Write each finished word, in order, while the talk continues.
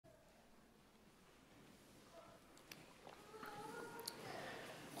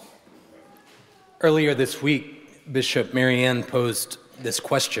Earlier this week, Bishop Marianne posed this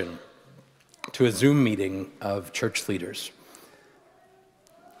question to a Zoom meeting of church leaders.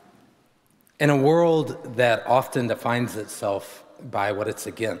 In a world that often defines itself by what it's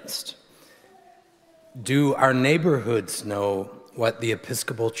against, do our neighborhoods know what the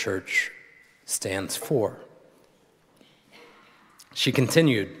Episcopal Church stands for? She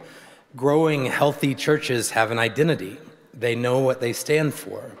continued, growing healthy churches have an identity. They know what they stand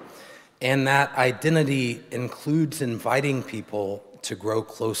for. And that identity includes inviting people to grow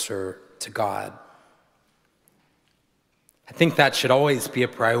closer to God. I think that should always be a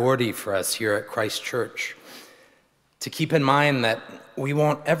priority for us here at Christ Church, to keep in mind that we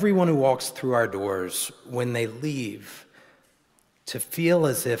want everyone who walks through our doors, when they leave, to feel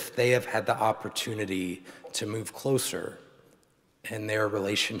as if they have had the opportunity to move closer in their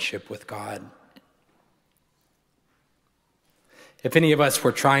relationship with God. If any of us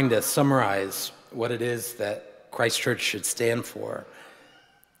were trying to summarize what it is that Christ Church should stand for,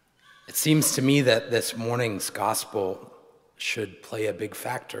 it seems to me that this morning's gospel should play a big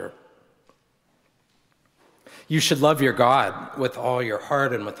factor. You should love your God with all your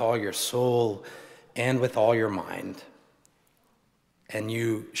heart and with all your soul and with all your mind. And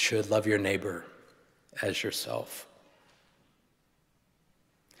you should love your neighbor as yourself.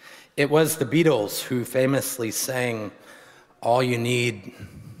 It was the Beatles who famously sang, "All you need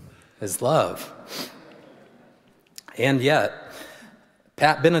is love." And yet,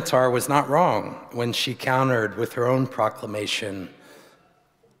 Pat Benatar was not wrong when she countered with her own proclamation,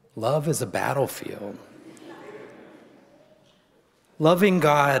 "Love is a battlefield." Loving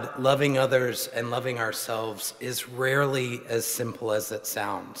God, loving others, and loving ourselves is rarely as simple as it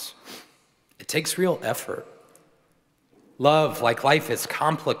sounds. It takes real effort. Love, like life, is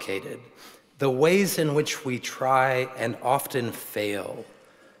complicated. The ways in which we try and often fail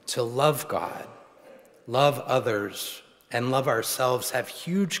to love God, love others, and love ourselves have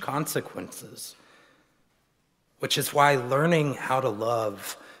huge consequences, which is why learning how to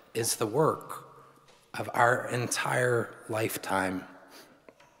love is the work of our entire lifetime.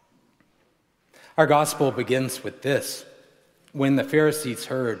 Our gospel begins with this. When the Pharisees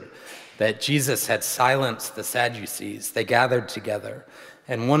heard that Jesus had silenced the Sadducees, they gathered together,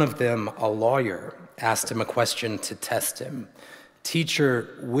 and one of them, a lawyer, asked him a question to test him.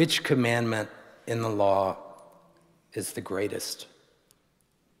 "Teacher, which commandment in the law is the greatest?"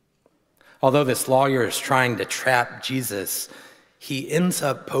 Although this lawyer is trying to trap Jesus, he ends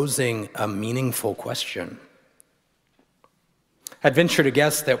up posing a meaningful question. I'd venture to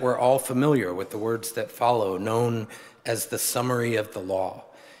guess that we're all familiar with the words that follow, known as the summary of the law.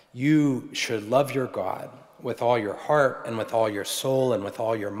 You should love your God with all your heart and with all your soul and with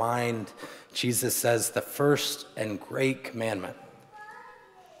all your mind. Jesus says the first and great commandment.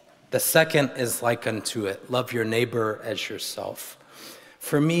 The second is like unto it, love your neighbor as yourself.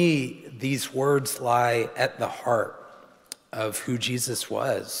 For me, these words lie at the heart of who Jesus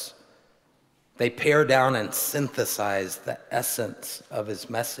was. They pare down and synthesize the essence of his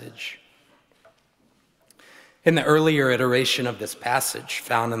message. In the earlier iteration of this passage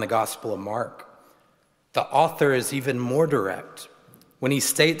found in the Gospel of Mark, the author is even more direct when he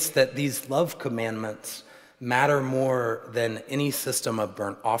states that these love commandments matter more than any system of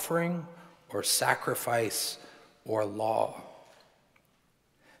burnt offering or sacrifice or law.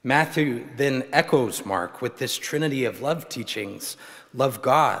 Matthew then echoes Mark with this trinity of love teachings: love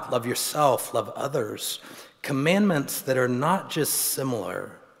God, love yourself, love others. Commandments that are not just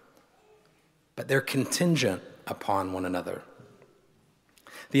similar, but they're contingent upon one another.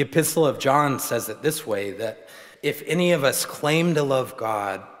 The Epistle of John says it this way, that if any of us claim to love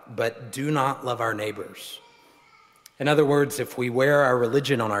God but do not love our neighbors, in other words, if we wear our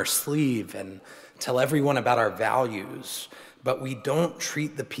religion on our sleeve and tell everyone about our values, but we don't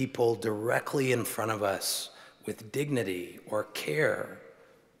treat the people directly in front of us with dignity or care,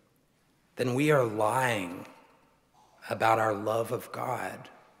 then we are lying about our love of God.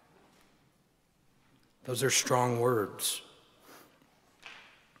 Those are strong words.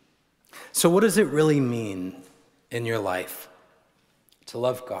 So what does it really mean in your life to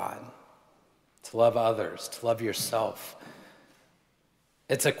love God, to love others, to love yourself?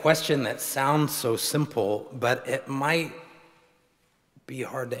 It's a question that sounds so simple, but it might be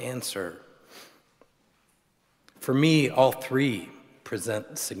hard to answer. For me, all three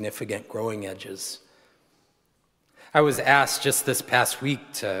present significant growing edges. I was asked just this past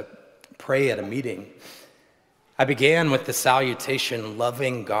week to pray at a meeting. I began with the salutation,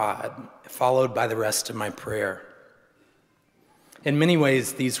 loving God, followed by the rest of my prayer. In many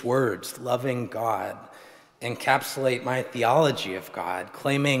ways, these words, loving God, encapsulate my theology of God,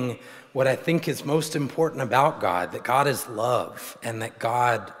 claiming what I think is most important about God, that God is love and that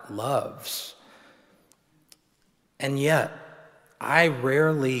God loves. And yet, I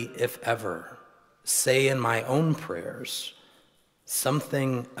rarely, if ever, say in my own prayers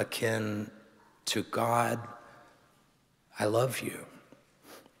something akin to God, I love you.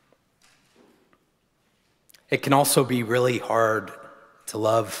 It can also be really hard to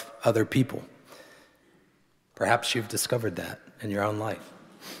love other people. Perhaps you've discovered that in your own life.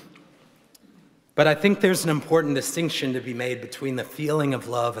 But I think there's an important distinction to be made between the feeling of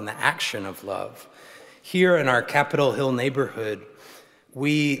love and the action of love. Here in our Capitol Hill neighborhood,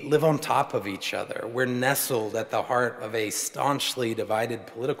 we live on top of each other. We're nestled at the heart of a staunchly divided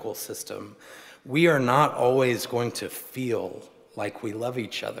political system. We are not always going to feel like we love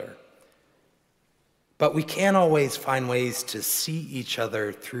each other. But we can always find ways to see each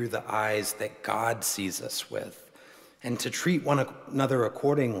other through the eyes that God sees us with, and to treat one another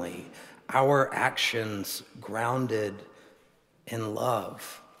accordingly, our actions grounded in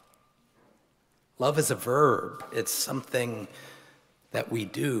love. Love is a verb. It's something that we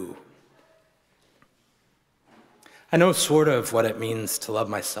do. I know sort of what it means to love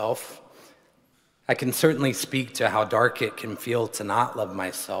myself. I can certainly speak to how dark it can feel to not love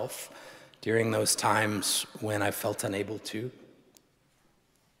myself during those times when I felt unable to.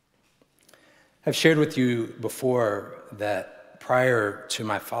 I've shared with you before that prior to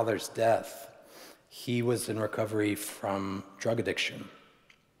my father's death, he was in recovery from drug addiction.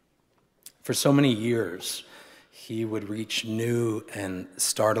 For so many years, he would reach new and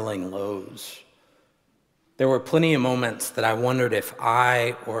startling lows. There were plenty of moments that I wondered if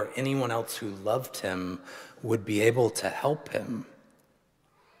I or anyone else who loved him would be able to help him.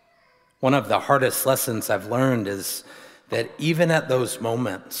 One of the hardest lessons I've learned is that even at those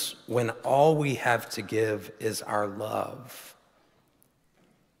moments when all we have to give is our love,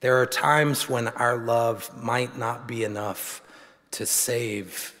 there are times when our love might not be enough to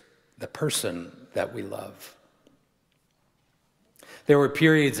save the person that we love. There were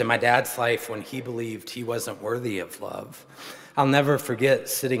periods in my dad's life when he believed he wasn't worthy of love. I'll never forget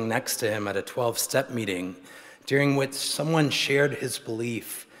sitting next to him at a 12-step meeting during which someone shared his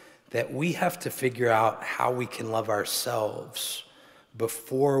belief that we have to figure out how we can love ourselves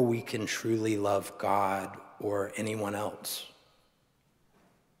before we can truly love God or anyone else.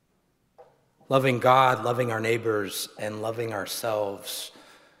 Loving God, loving our neighbors, and loving ourselves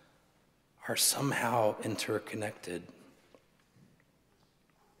are somehow interconnected.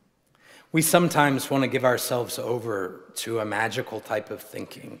 We sometimes want to give ourselves over to a magical type of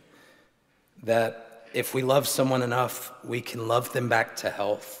thinking that if we love someone enough, we can love them back to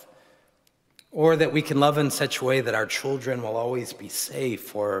health. Or that we can love in such a way that our children will always be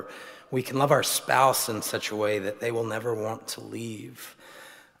safe, or we can love our spouse in such a way that they will never want to leave.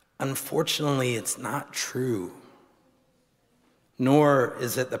 Unfortunately, it's not true. Nor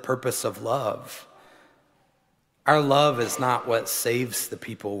is it the purpose of love. Our love is not what saves the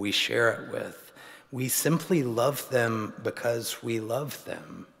people we share it with. We simply love them because we love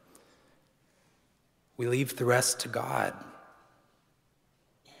them. We leave the rest to God.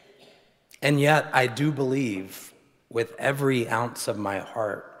 And yet, I do believe with every ounce of my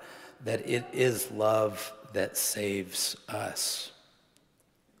heart that it is love that saves us.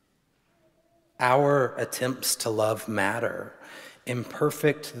 Our attempts to love matter,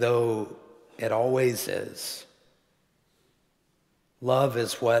 imperfect though it always is. Love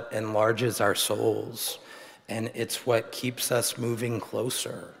is what enlarges our souls, and it's what keeps us moving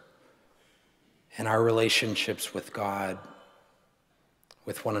closer in our relationships with God,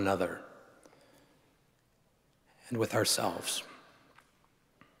 with one another, and with ourselves.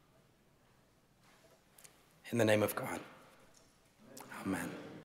 In the name of God, amen.